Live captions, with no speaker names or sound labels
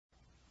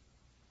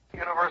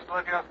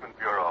Universal Adjustment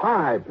Bureau.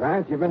 Hi,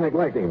 Pat. You've been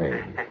neglecting me.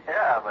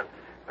 Yeah, but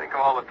think of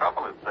all the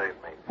trouble it saved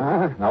me.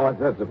 Huh? Now, what's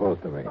that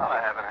supposed to mean? Well,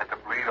 I haven't had to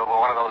bleed over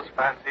one of those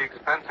fancy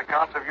expense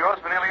accounts of yours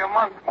for nearly a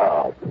month.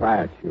 Oh,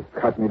 Pat, you've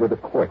cut me to the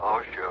quick.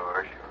 Oh,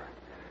 sure.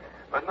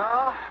 But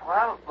no,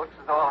 well, looks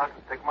as though I'll have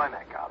to stick my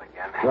neck out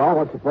again. So,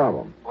 what's the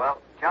problem?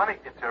 Well, Johnny,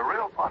 it's a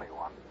real funny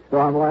one. So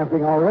I'm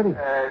laughing already?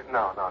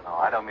 No.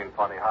 I don't mean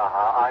funny,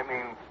 ha-ha. I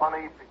mean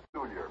funny,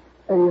 peculiar.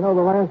 Hey, you know,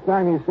 the last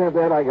time you said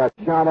that, I got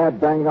shot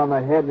at, banged on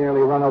the head,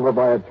 nearly run over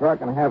by a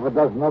truck, and half a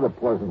dozen other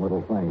pleasant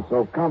little things.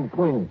 So come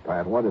clean,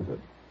 Pat. What is it?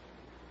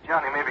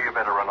 Johnny, maybe you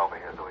better run over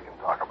here so we can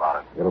talk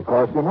about it. It'll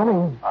cost you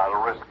money.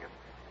 I'll risk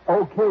it.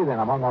 Okay, then.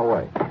 I'm on my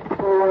way.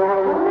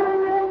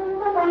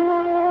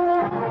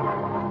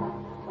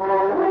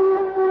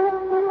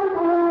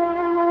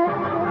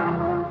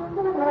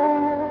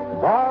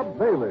 Bob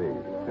Bailey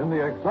in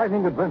the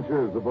exciting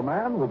adventures of the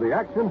man with the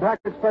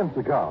action-packed expense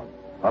account.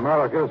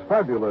 America's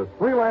fabulous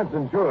freelance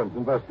insurance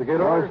investigator.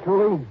 Yours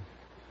truly,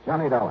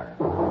 Johnny Dollar.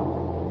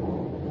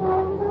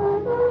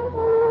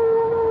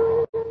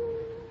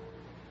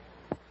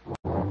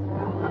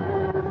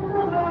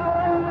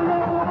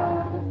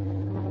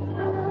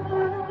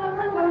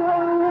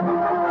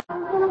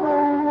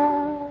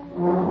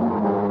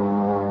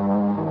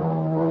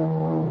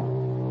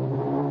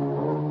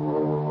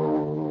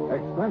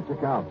 Expense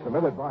account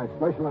submitted by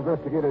Special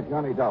Investigator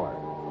Johnny Dollar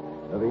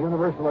to the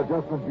Universal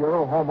Adjustment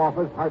Bureau, Home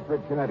Office,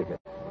 Hartford, Connecticut.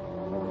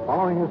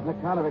 Following is an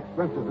account of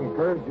expenses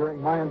incurred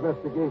during my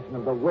investigation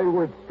of the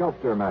Wayward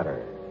Sculptor matter.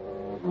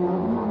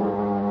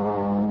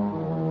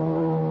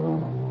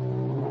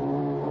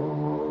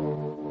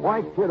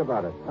 Why kid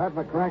about it? Pat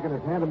McCracken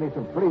has handed me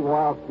some pretty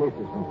wild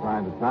cases from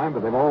time to time,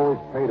 but they've always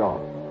paid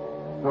off.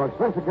 So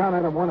expense account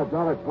item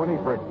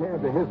 $1.20 for a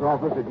cab to his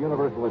office at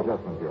Universal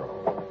Adjustment Bureau.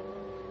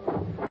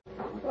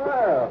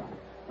 Well,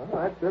 all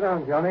right, sit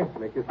down, Johnny.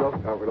 Make yourself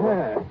comfortable.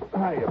 Yeah.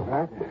 Hiya,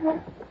 Pat.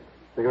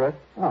 Cigarette?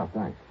 Oh,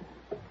 thanks.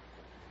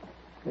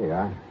 Here you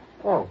are.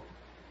 Oh.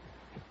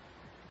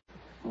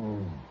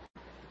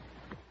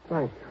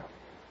 Thank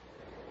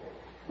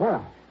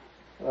you.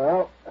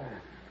 Well,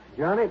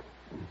 Johnny,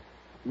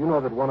 you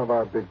know that one of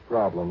our big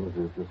problems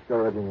is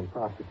discouraging and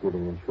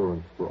prosecuting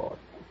insurance fraud.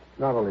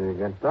 Not only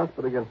against us,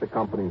 but against the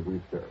companies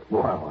we serve.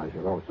 Well, I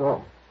should hope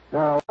so.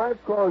 Now, what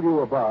I've called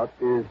you about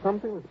is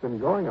something that's been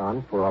going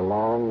on for a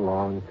long,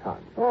 long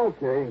time.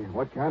 Okay.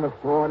 What kind of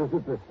fraud is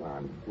it this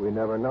time? We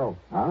never know.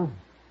 Huh?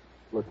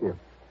 Look here.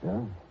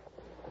 Yeah?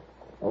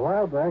 A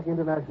while back,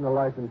 International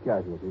Life and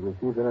Casualty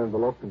received an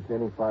envelope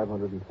containing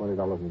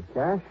 $520 in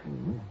cash,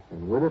 and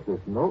with it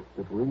this note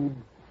that reads,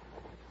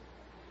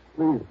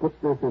 "Please put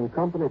this in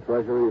company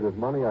treasury. It is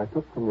money I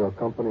took from your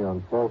company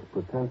on false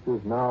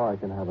pretenses. Now I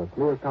can have a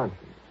clear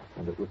conscience."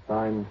 And it was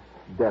signed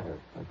Debtor.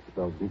 That's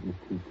spelled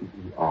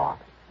D-E-T-T-E-R.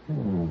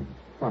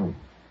 Funny.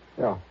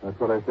 Yeah, that's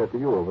what I said to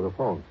you over the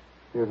phone.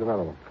 Here's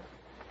another one.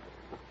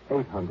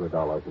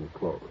 $800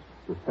 enclosed.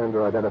 The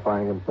sender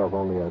identifying himself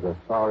only as a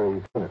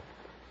sorry sinner.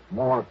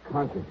 More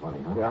conscience money,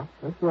 huh? Yeah,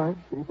 that's right.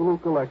 People who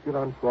collected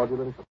on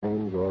fraudulent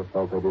claims or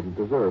felt they didn't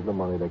deserve the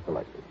money they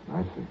collected.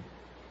 I see.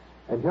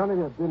 And, Johnny,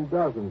 there have been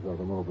dozens of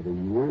them over the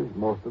years.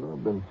 Most of them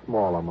have been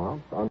small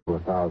amounts, under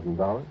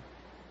 $1,000.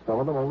 Some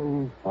of them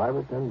only $5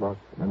 or $10.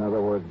 In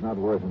other words, not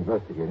worth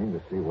investigating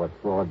to see what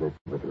fraud they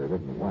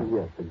perpetrated and when.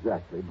 Yes,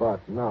 exactly. But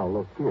now,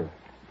 look here.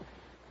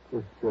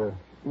 This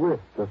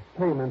list of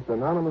payments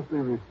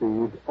anonymously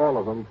received, all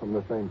of them from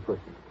the same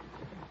person.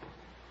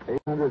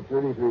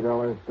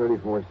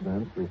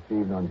 $833.34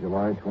 received on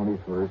July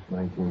 21st,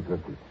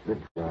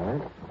 1956.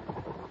 Right.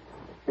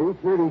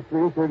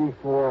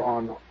 $833.34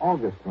 on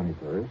August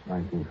 21st,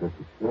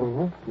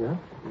 1956. Yeah.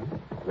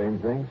 Same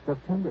thing,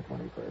 September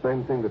 21st.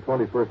 Same thing the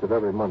 21st of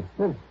every month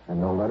since. And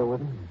no letter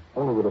with him?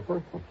 Only with the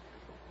first one.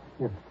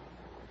 Here.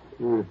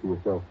 You read it to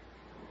yourself.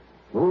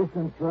 Booth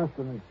and Trust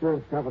and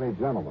Insurance Company,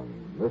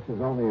 gentlemen. This is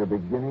only a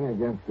beginning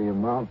against the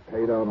amount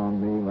paid out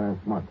on me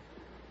last month.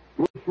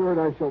 Be assured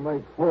I shall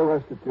make full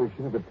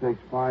restitution if it takes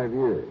 5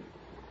 years.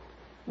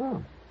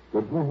 Well,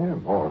 good for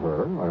him. Or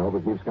her. I hope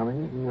it keeps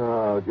coming in.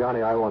 No,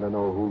 Johnny, I want to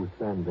know who's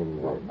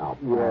sending Well, this. now,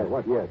 Yes,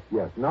 what? yes.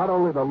 Not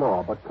only the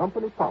law, but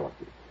company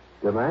policy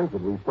demands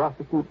that we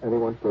prosecute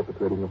anyone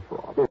perpetrating a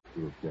fraud. If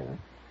you can.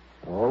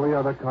 All the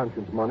other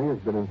conscience money has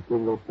been in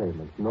single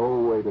payments.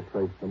 No way to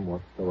trace them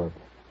whatsoever.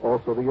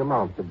 Also, the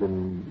amounts have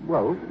been,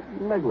 well,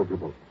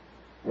 negligible.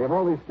 Have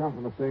all these come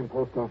from the same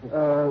post office?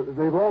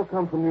 They've all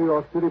come from New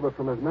York City, but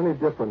from as many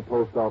different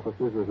post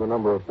offices as the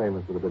number of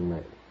payments that have been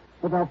made.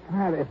 But now,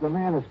 Pat, if the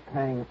man is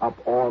paying up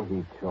all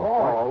he took...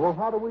 Oh, well,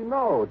 how do we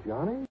know,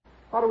 Johnny?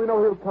 How do we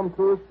know he'll come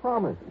through his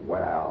promise?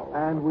 Well...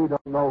 And we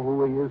don't know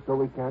who he is, so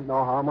we can't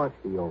know how much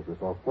he owes us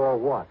or for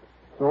what.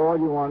 So all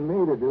you want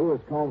me to do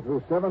is comb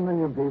through 7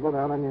 million people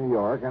down in New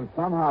York and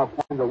somehow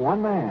find the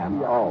one man...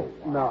 Yeah. Oh,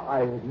 Now,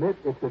 I admit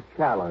it's a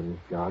challenge,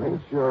 Johnny.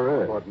 it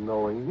sure is. But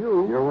knowing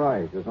you... You're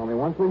right. There's only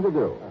one thing to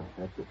do.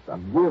 That's it.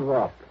 Give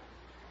up.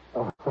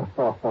 Oh,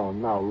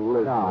 now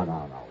listen.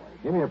 No.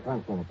 Wait. Give me a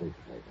pencil and a piece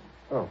of paper.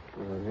 Oh,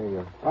 here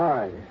you go. All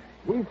right.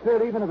 He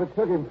said even if it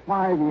took him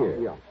 5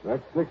 years, Yeah.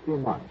 that's 60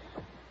 months.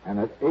 And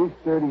at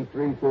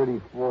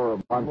 833.34 a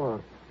month,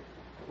 What?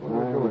 What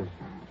are you well, doing?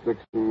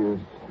 60 is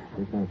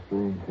 3 times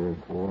 3,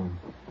 4,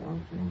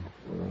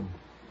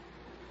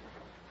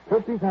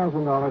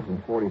 $50,000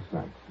 and 40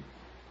 cents.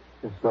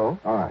 Just so?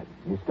 All right.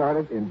 He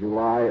started in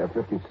July of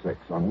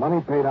 56 on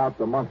money paid out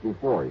the month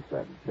before, he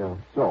said. Yeah.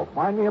 So,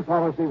 find me a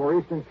policy where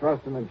Eastern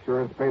Trust and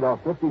Insurance paid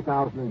off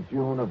 $50,000 in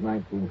June of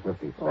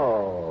 1956.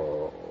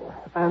 Oh.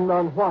 And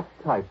on what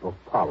type of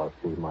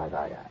policy, might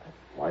I ask?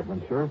 Life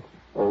insurance?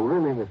 Oh,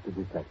 really, Mr.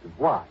 Detective?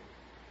 Why?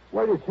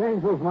 Well, you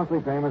change those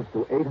monthly payments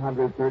to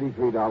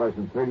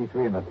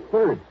 $833.33 and a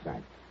third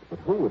cent. But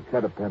who would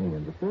cut a penny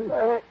in the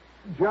third?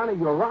 Johnny,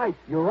 you're right.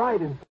 You're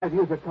right. In 5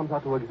 years, it comes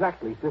out to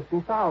exactly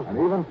 $50,000. And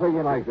even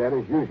figure like that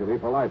is usually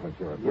for life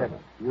insurance. Yes, isn't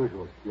it?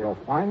 usually. Yes. So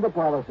find the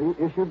policy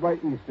issued by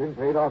Eastern,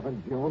 paid off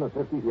in June of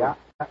 56. Yeah,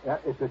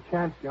 it's a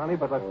chance, Johnny,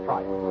 but let's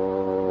try it.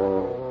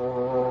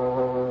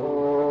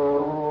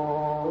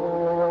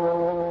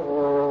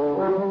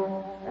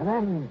 And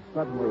then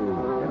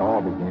suddenly it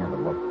all began to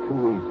look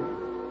too easy.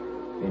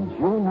 In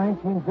June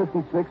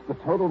 1956, the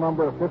total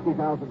number of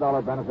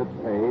 $50,000 benefits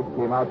paid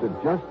came out to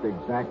just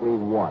exactly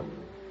one.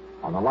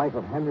 On the life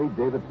of Henry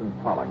Davidson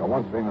Pollock, a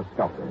once famous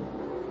sculptor.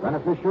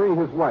 Beneficiary,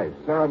 his wife,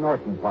 Sarah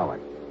Norton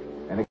Pollock.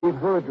 And it gave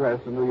her address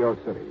in New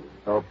York City.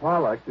 So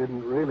Pollock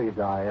didn't really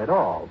die at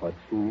all, but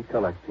she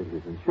collected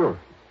his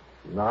insurance.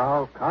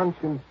 Now,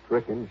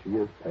 conscience-stricken, she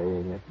is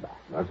paying it back.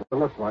 That's what it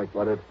looks like.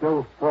 But it's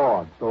still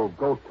fraud, so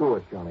go to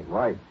it, Johnny.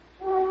 Right.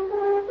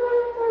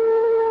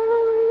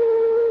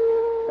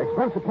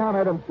 Expense account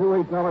item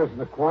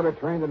 $8.25,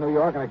 train to New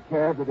York in a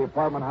cab to the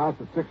apartment house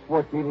at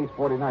 614 East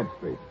 49th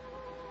Street.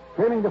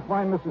 Failing to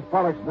find Mrs.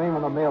 Pollock's name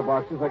on the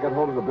mailboxes, I got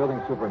hold of the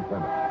building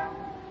superintendent.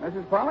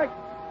 Mrs. Pollock?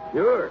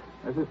 Sure.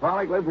 Mrs.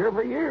 Pollock lived here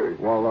for years.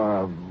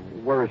 Well,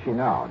 where is she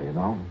now, do you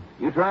know?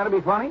 You trying to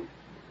be funny?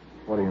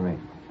 What do you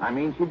mean? I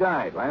mean, she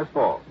died last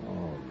fall.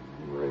 Oh,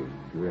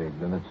 Greg,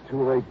 then it's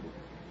too late.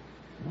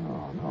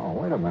 No,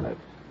 wait a minute.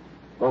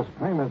 Those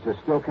payments are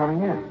still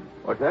coming in.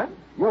 What's that?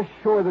 You're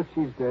sure that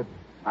she's dead?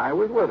 I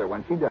was with her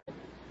when she died.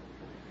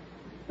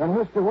 Then,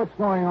 mister, what's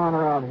going on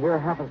around here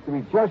happens to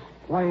be just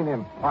plain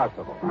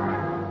impossible.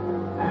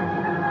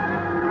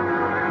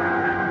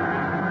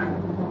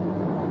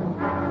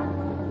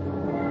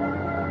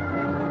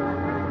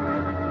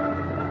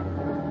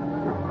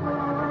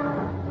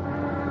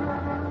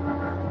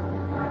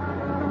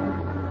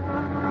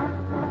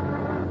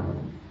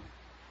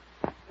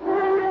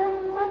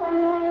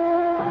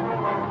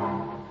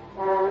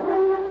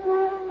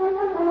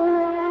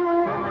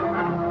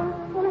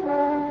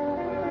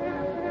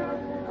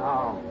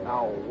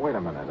 Wait a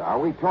minute. Are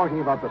we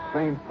talking about the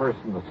same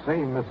person, the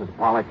same Mrs.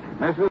 Pollock?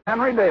 Mrs.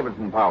 Henry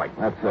Davidson Pollock.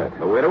 That's it.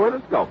 The widow of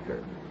the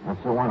sculptor.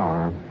 That's the one, all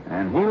right.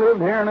 And he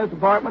lived here in this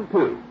apartment,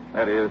 too.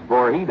 That is,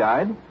 before he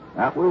died.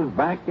 That was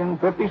back in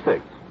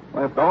 56.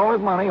 Left all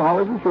his money, all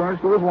his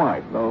insurance to his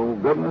wife, though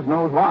goodness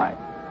knows why.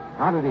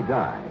 How did he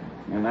die?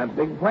 In that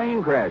big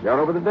plane crash out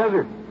over the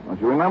desert.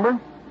 Don't you remember?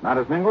 Not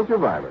a single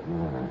survivor.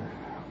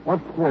 What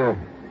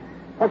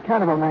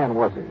kind of a man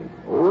was he?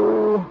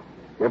 Oh,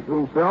 kept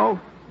to himself.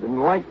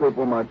 Didn't like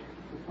people much.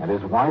 And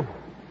his wife?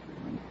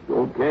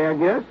 Okay, I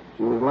guess.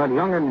 She was a lot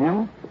younger than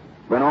him.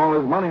 Spent all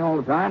his money all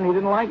the time, and he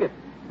didn't like it.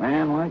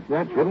 Man like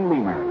that shouldn't be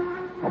married.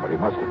 Oh, but he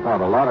must have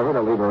thought a lot of her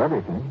to leave her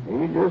everything.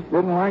 He just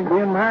didn't like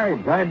being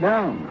married, tied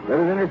down. Said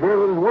it interfered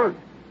with his work.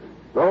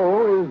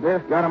 So his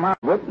death got him out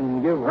of it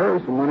and give her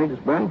some money to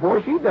spend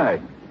before she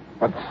died.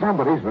 But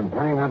somebody's been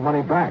paying that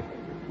money back.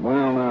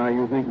 Well, now,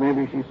 you think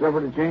maybe she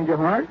suffered a change of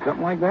heart?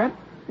 Something like that?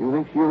 You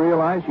think she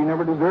realized she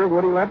never deserved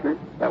what he left her? Is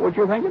that what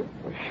you're thinking?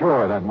 Well,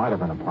 sure, that might have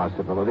been a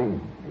possibility.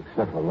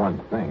 Except for one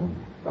thing.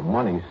 The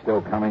money's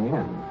still coming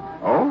in.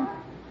 Oh?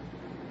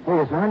 Hey,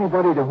 is there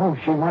anybody to whom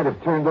she might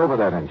have turned over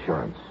that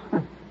insurance?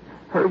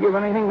 Her give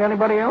anything to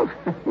anybody else?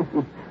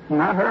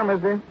 Not her,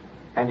 mister.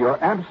 And you're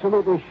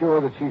absolutely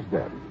sure that she's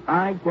dead?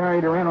 I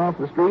carried her in off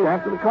the street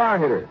after the car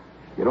hit her.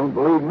 If you don't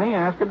believe me,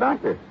 ask a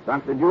doctor.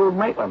 Dr. Jules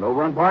Maitland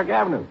over on Park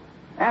Avenue.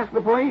 Ask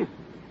the police.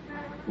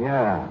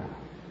 Yeah,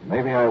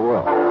 maybe I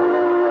will.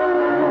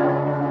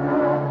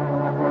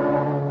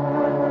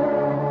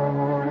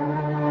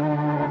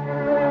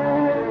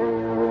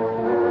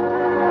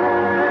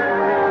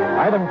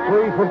 Item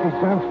 3, 50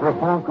 cents for a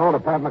phone call to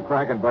Pat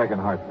McCracken back in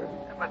Hartford.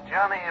 But,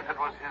 Johnny, if it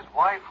was his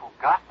wife who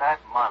got that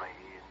money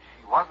and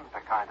she wasn't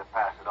the kind to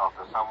pass it off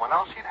to someone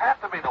else, she'd have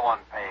to be the one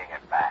paying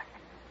it back.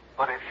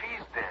 But if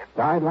she's dead...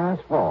 Died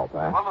last fall,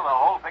 Pat. Well, then the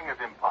whole thing is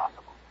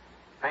impossible.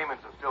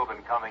 Payments have still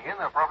been coming in.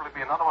 There'll probably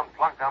be another one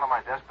plunked down on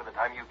my desk by the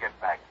time you get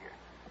back here.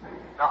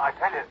 Now, I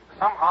tell you,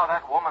 somehow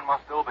that woman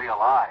must still be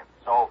alive.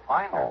 So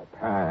find her. Oh,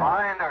 Pat.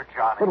 Find her,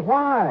 Johnny. But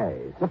why?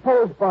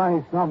 Suppose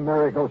by some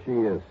miracle she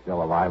is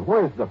still alive.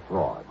 Where's the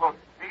fraud? Look,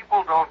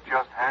 people don't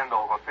just hand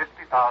over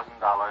 $50,000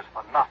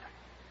 for nothing.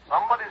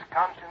 Somebody's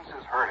conscience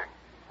is hurting.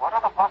 What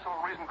other possible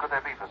reason could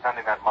there be for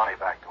sending that money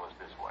back to us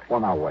this way? Well,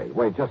 now,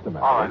 wait just a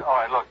minute. All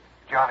right, look,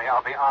 Johnny,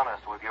 I'll be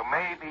honest with you.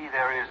 Maybe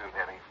there isn't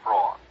any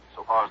fraud,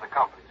 so far as the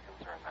company's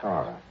concerned.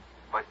 All right.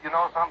 But You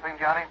know something,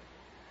 Johnny?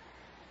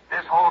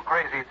 This whole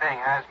crazy thing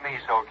has me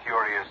so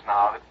curious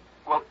now that,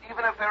 well,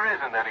 even if there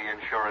isn't any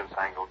insurance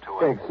angle to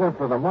it. Except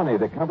for the money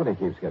the company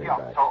keeps getting Yeah,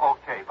 back. so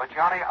okay. But,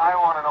 Johnny, I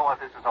want to know what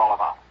this is all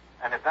about.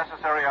 And if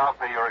necessary, I'll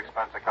pay your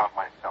expense account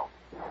myself.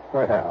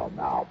 Well,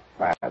 now,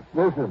 Pat,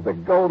 this is the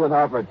golden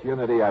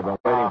opportunity I've been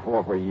waiting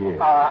for years.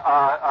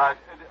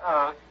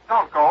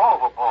 Don't go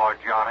overboard,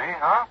 Johnny,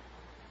 huh?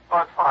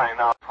 But find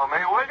out for me,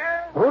 will you?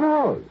 Who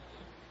knows?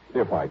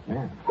 If I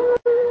can.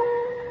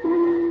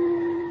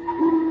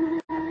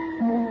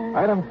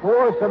 Item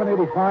 4,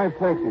 785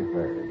 taxi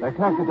fares. I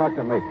talked to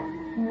Dr.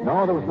 Maitland.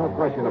 No, there was no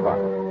question about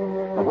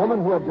it. The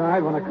woman who had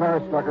died when a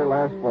car struck her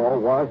last fall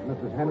was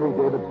Mrs. Henry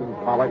Davidson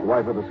Pollock,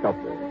 wife of the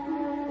sculptor.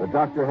 The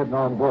doctor had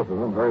known both of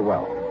them very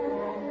well.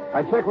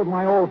 I checked with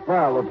my old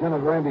pal,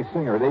 Lieutenant Randy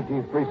Singer at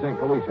 18th Precinct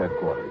Police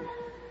Headquarters.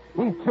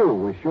 He, too,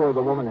 was sure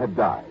the woman had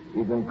died.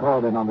 He'd been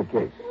called in on the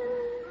case.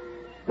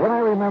 Then I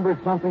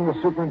remembered something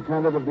the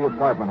superintendent of the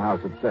apartment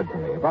house had said to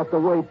me about the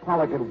way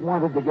Pollock had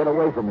wanted to get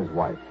away from his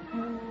wife.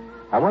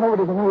 I went over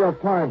to the New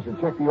York Times and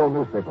checked the old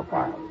newspaper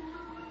files.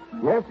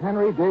 Yes,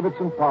 Henry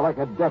Davidson Pollock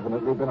had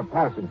definitely been a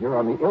passenger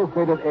on the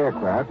ill-fated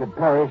aircraft had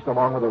perished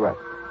along with the rest.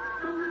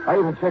 I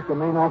even checked the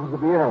main office of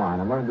the airline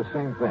and learned the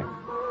same thing.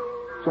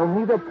 So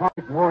neither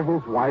Pollock nor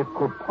his wife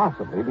could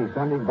possibly be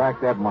sending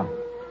back that money.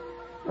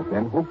 But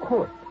then who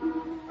could?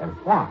 And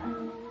why?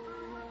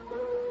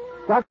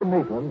 Dr.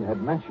 Maitland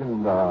had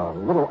mentioned a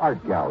little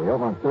art gallery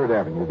over on 3rd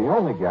Avenue, the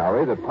only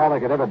gallery that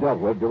Pollock had ever dealt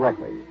with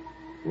directly.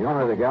 The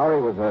owner of the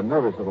gallery was a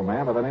nervous little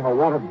man by the name of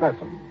Walter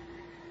Besson.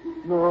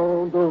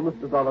 No,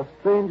 Mr. Dollar.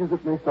 Strange as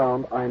it may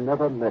sound, I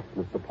never met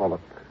Mr.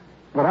 Pollock.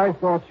 But I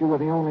thought you were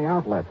the only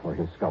outlet for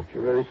his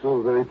sculpture. Very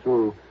true, very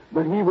true.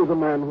 But he was a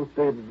man who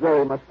stayed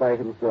very much by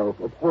himself,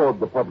 abhorred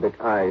the public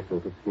eye, so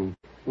to speak.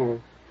 Yes.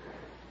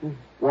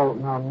 Well,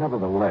 now,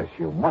 nevertheless,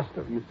 you must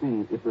have. You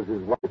see, it was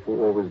his wife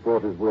who always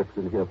brought his works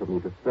in here for me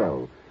to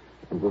sell,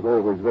 and was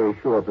always very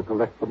sure to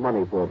collect the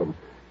money for them.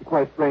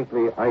 Quite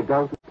frankly, I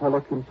doubt if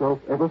Pollock himself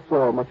ever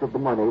saw much of the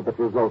money that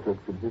resulted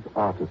from his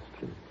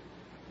artistry.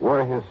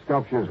 Were his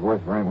sculptures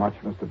worth very much,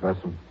 Mr.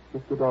 Besson?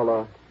 Mr.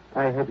 Dollar,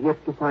 I have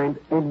yet to find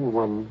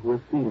anyone who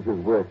has seen his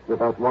work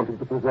without wanting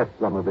to possess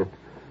some of it.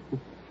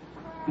 It's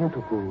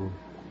beautiful,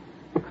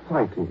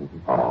 exciting.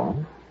 Oh?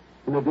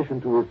 In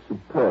addition to his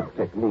superb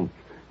technique,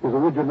 his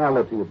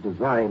originality of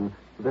design,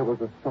 there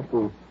was a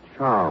subtle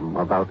charm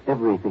about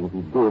everything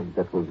he did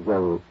that was,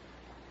 well,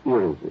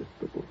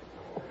 irresistible.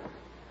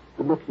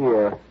 But look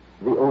here,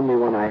 the only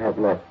one I have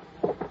left,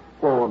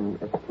 Fawn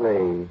as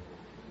clay.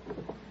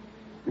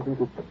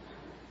 Isn't it?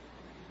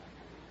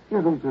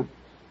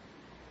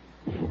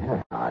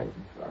 Yeah, I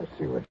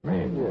see what you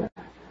mean. Yeah.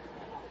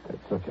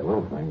 It's such a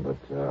little thing, but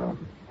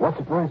what's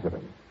the price of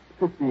it?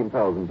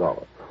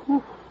 $15,000.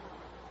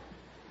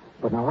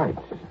 But now, right.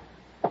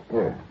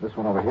 Here, this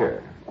one over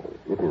here.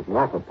 It is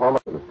not a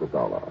Pollock, Mr.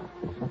 Dollar.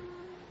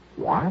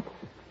 What?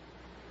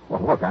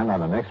 Well, look, I'm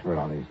not an expert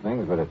on these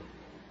things, but it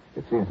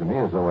seems to me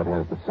as though it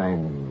has the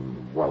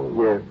same, well...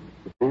 Yes,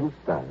 the same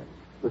style,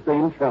 the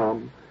same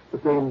charm, the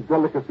same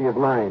delicacy of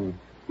line.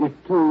 It,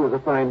 too, is a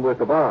fine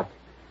work of art.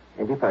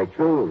 And if I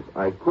chose,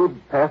 I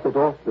could pass it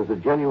off as a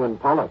genuine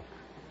Pollock.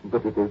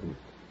 But it isn't.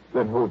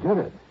 Then who did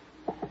it?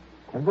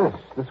 And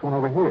this one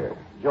over here.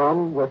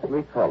 John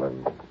Wesley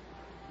Collins.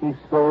 He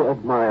so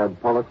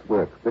admired Pollock's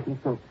work that he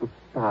felt the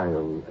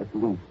style, at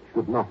least,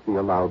 should not be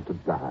allowed to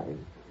die.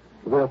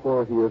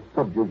 Therefore, he has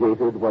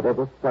subjugated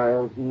whatever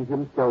style he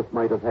himself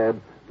might have had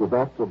to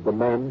that of the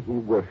man he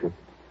worshipped.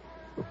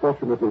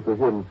 Fortunately for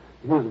him,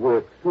 his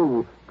works,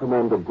 too,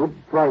 command a good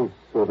price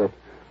so that...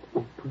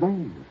 Oh,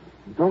 please,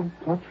 don't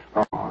touch...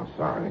 Oh,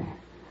 sorry.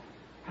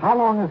 How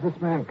long has this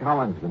man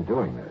Collins been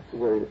doing this?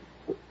 Well,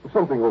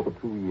 something over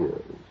 2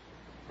 years.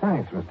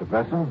 Thanks, Mr.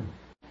 Besson.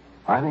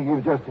 I think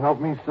you've just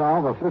helped me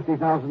solve a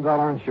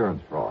 $50,000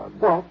 insurance fraud.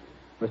 What?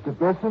 Mr.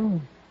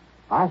 Besson,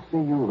 I'll see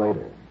you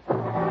later.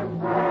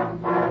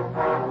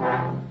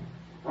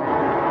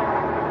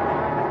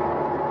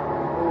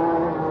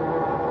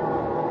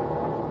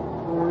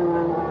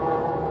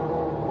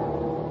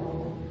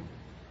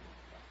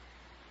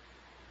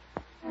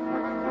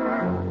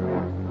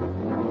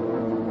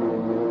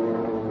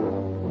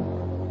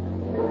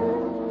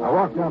 I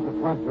walked out the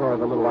front door of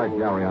the little art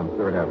gallery on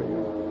 3rd Avenue.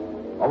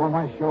 Over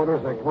my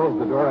shoulders, I closed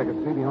the door. I could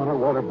see the owner,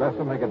 Walter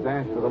Besson, make a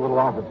dash for the little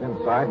office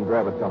inside and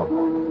grab a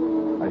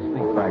telephone. I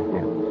sneaked back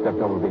in, stepped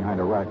over behind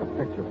a rack of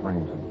picture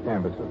frames and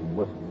canvases and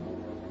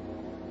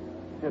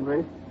listened.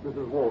 Henry, this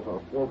is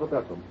Walter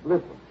Besson.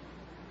 Listen.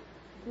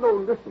 No,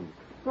 listen.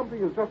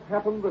 Something has just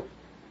happened that...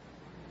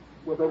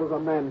 Well, there was a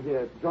man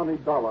here, Johnny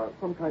Dollar,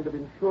 some kind of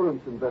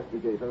insurance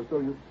investigator, so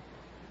you...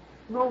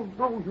 No,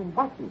 you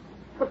mustn't.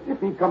 But if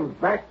he comes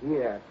back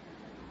here...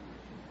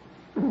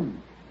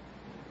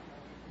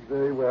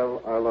 Very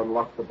well, I'll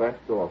unlock the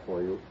back door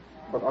for you.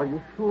 But are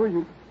you sure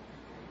you...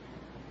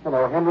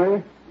 Hello,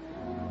 Henry?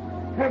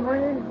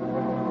 Henry?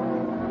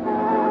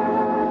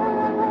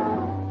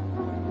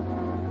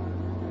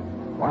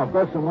 While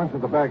Besson went to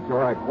the back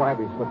door, I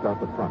quietly slipped out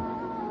the front.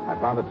 I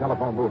found a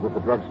telephone booth at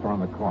the drugstore on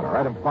the corner.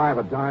 Item 5,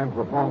 a dime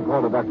for a phone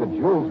call to Dr.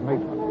 Jules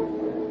Maitland.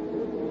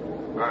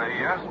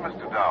 Yes,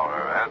 Mr.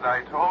 Dollar. As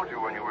I told you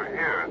when you were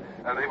here,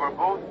 they were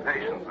both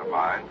patients of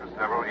mine for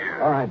several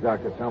years. All right,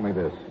 Doctor, tell me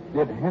this.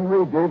 Did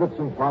Henry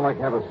Davidson Pollock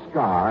have a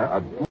scar, a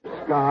deep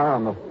scar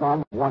on the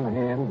thumb, one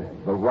hand,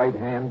 the right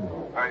hand?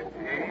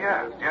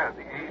 Yes.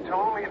 He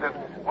told me that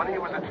when he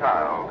was a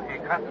child, he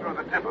cut through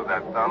the tip of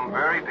that thumb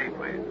very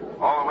deeply,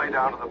 all the way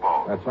down to the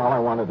bone. That's all I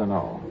wanted to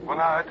know. Well,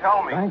 now,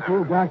 tell me, Thank sir.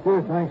 you,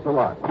 Doctor. Thanks a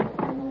lot.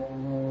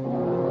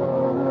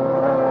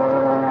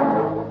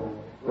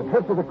 The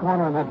trip to the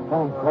corner and that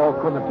phone call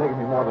couldn't have taken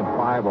me more than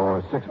 5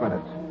 or 6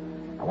 minutes.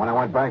 And when I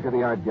went back to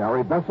the art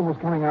gallery, Besson was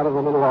coming out of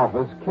the little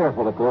office,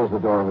 careful to close the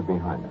door of it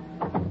behind him.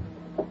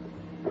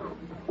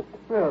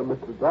 Well,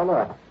 Mr.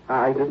 Dollar,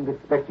 I didn't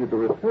expect you to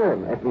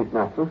return, at least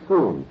not so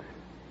soon.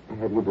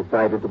 Have you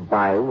decided to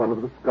buy one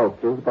of the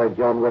sculptures by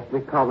John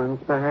Wesley Collins,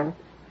 perhaps?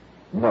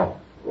 No.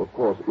 Of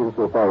course,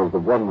 insofar as the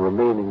one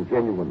remaining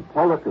genuine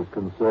Pollock is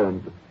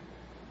concerned.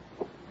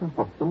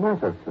 What's the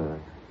matter, sir?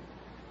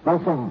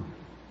 Besson,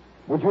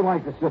 would you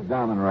like to sit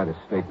down and write a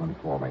statement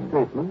for me?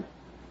 Statement?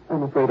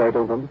 I'm afraid I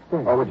don't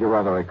understand. Or would you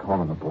rather I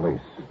call in the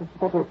police?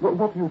 What are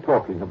you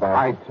talking about?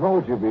 I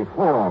told you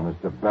before,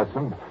 Mr.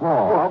 Besson,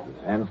 fraud.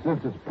 What? And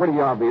since it's pretty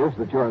obvious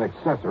that you're an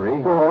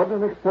accessory... Fraud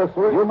and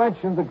accessory? You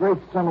mentioned the great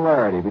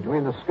similarity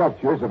between the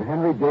sculptures of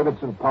Henry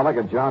Davidson Pollock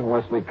and John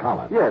Wesley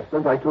Collins. Yes,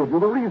 and I told you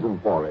the reason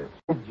for it.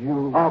 Did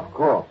you... Of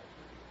course.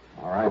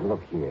 All right,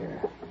 look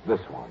here.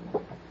 This one.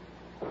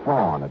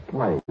 Fawn at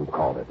play, you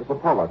called it. It's a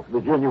Pollock,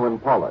 the genuine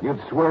Pollock. You'd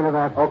swear to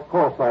that? Of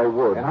course I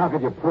would. And how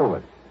could you prove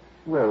it?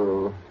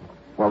 Well,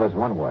 there's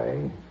one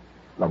way.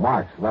 The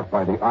marks left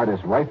by the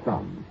artist's right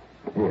thumb.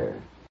 Here.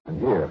 And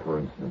here, for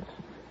instance.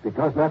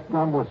 Because that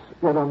thumb was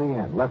split on the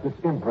end, left its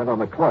imprint on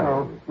the clay.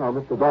 No,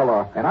 Mr.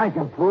 Dollar. And I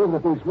can prove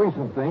that these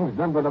recent things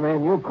done by the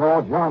man you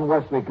call John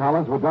Wesley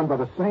Collins were done by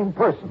the same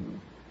person.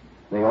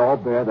 They all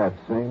bear that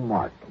same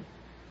mark.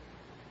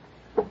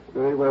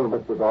 Very well,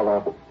 Mr.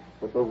 Dollar.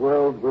 But the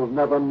world will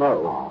never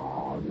know.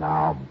 Oh,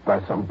 now,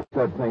 Besson, put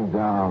that thing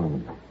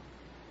down.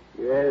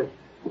 Yes,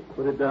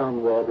 put it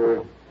down,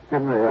 Walter.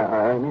 Henry,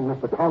 I mean,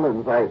 Mr.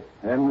 Collins,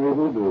 Henry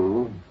will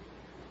do.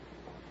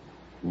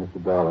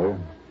 Mr. Dollar,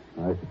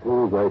 I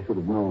suppose I should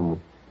have known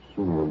that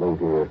sooner or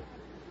later.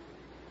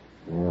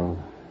 Well,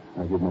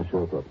 I give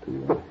myself up to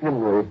you. But,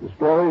 Henry... The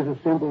story is a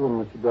simple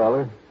one, Mr.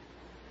 Dollar.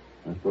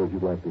 I suppose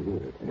you'd like to hear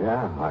it.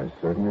 Yeah, I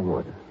certainly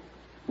would.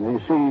 Now,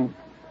 you see,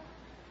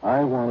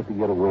 I wanted to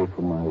get away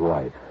from my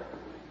wife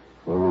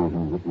for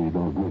reasons that we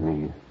don't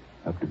really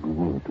have to go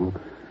into.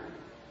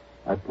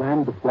 I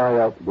planned to fly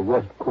out to the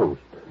West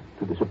Coast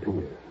to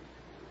disappear.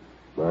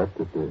 But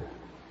at the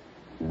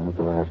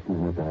last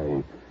minute,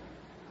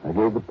 I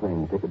gave the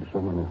plane ticket to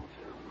someone else.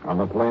 On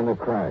the plane that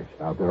crashed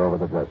out there over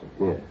the desert?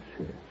 Yes.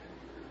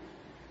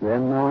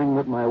 Then, knowing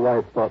that my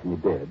wife thought me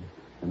dead,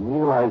 and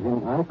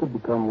realizing I could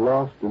become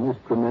lost in this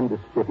tremendous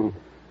city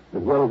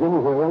as well as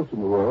anywhere else in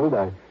the world,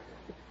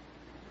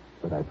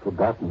 But I'd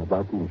forgotten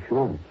about the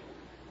insurance.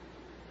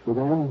 So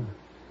then,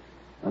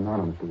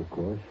 anonymously, of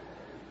course,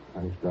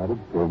 I started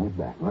paying it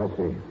back. I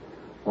see.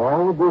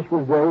 All of this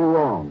was very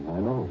wrong, I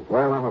know.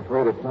 Well, I'm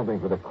afraid it's something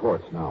for the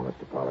courts now,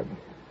 Mr. Pollard.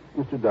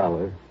 Mr.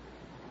 Dollar,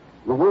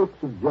 the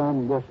works of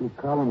John Wesley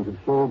Collins have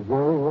sold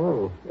very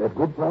well, at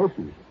good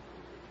prices.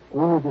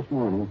 Only this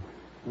morning,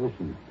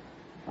 listen,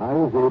 I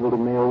was able to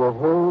mail the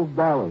whole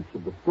balance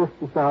of the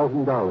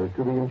 $50,000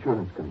 to the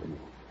insurance company.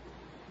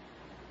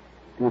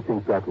 Do you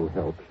think that will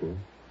help, sir?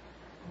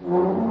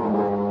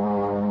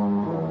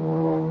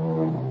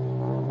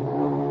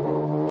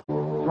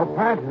 So,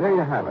 Pat, there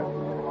you have it.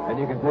 And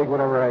you can take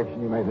whatever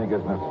action you may think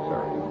is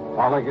necessary.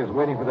 Pollock is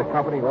waiting for the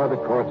company or the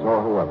courts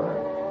or whoever.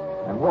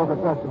 And Walter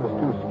Besson is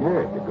too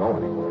scared to go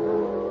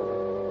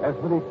anywhere. As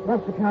for the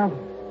expense account,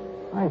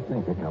 I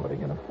think the company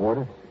can afford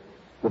it.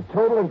 The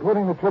total,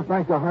 including the trip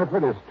back to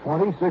Hartford, is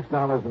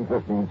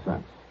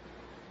 $26.15.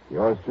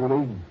 Yours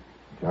truly,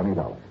 Johnny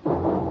Dollar.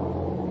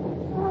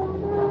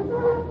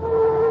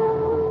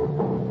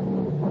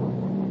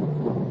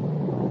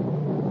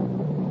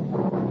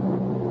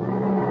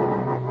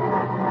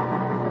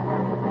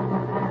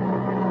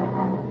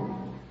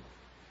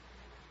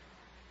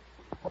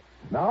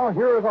 Now,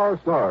 here is our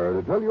star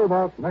to tell you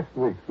about next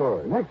week's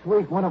story. Next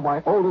week, one of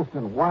my oldest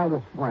and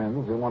wildest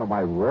friends in one of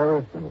my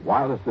rarest and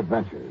wildest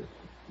adventures.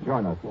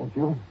 Join us, won't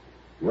you?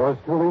 Yours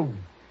truly,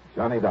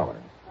 Johnny Dollar.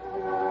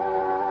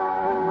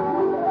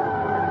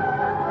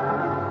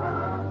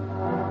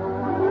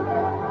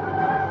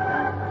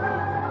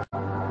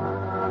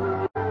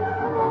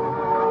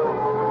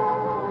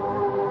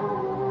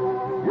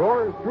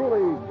 Yours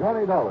truly,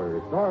 Johnny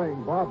Dollar,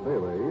 starring Bob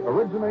Bailey,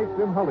 originates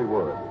in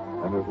Hollywood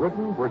and is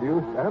written,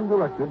 produced, and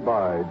directed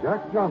by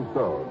Jack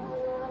Johnstone.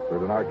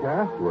 Heard in our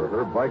cast were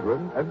Herb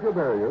Vigran, Edgar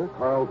Barrier,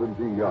 Carlton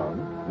G.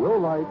 Young, Will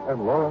Wright,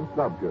 and Lawrence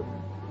Dobkin.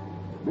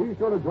 Be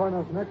sure to join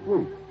us next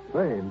week,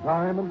 same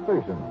time and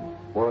station,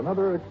 for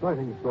another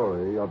exciting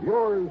story of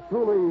yours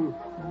truly,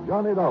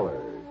 Johnny Dollar.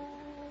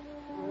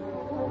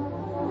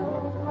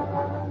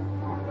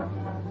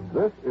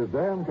 This is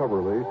Dan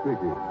Coverly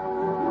speaking.